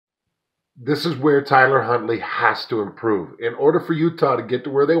This is where Tyler Huntley has to improve. In order for Utah to get to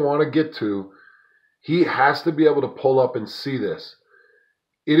where they want to get to, he has to be able to pull up and see this.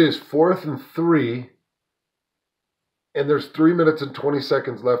 It is 4th and 3, and there's 3 minutes and 20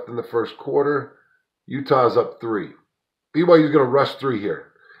 seconds left in the first quarter. Utah's up 3. BYU's going to rush 3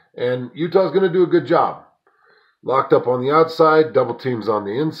 here, and Utah's going to do a good job. Locked up on the outside, double teams on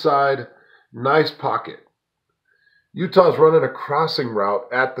the inside. Nice pocket. Utah's running a crossing route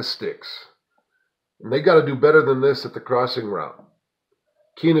at the sticks. And they got to do better than this at the crossing route.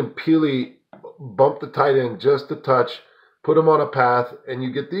 Keenan Peely bumped the tight end just a touch, put him on a path, and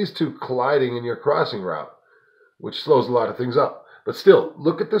you get these two colliding in your crossing route, which slows a lot of things up. But still,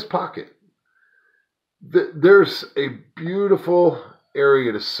 look at this pocket. There's a beautiful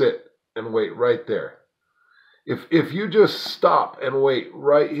area to sit and wait right there. If you just stop and wait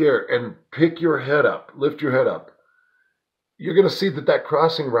right here and pick your head up, lift your head up, you're going to see that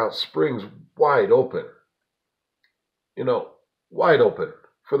crossing route springs wide open. Wide open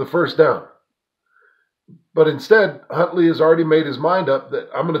for the first down. But instead, Huntley has already made his mind up that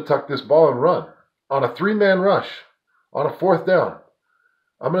I'm going to tuck this ball and run. On a 3-man rush, on a 4th down,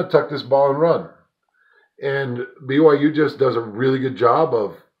 I'm going to tuck this ball and run. And BYU just does a really good job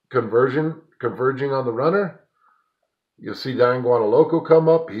of converging on the runner. You'll see Danguanaloco come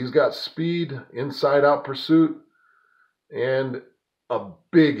up. He's got speed, inside-out pursuit, and a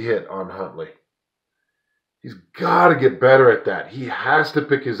big hit on Huntley. He's got to get better at that. He has to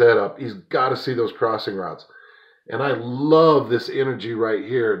pick his head up. He's got to see those crossing routes. And I love this energy right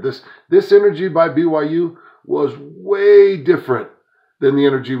here. This energy by BYU was way different than the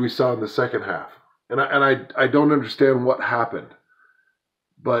energy we saw in the second half. And I don't understand what happened.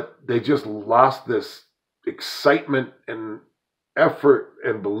 But they just lost this excitement and effort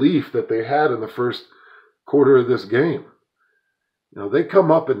and belief that they had in the first quarter of this game. They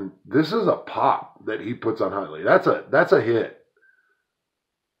come up and this is a pop that he puts on Huntley. That's a hit.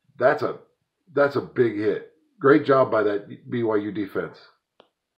 That's a big hit. Great job by that BYU defense.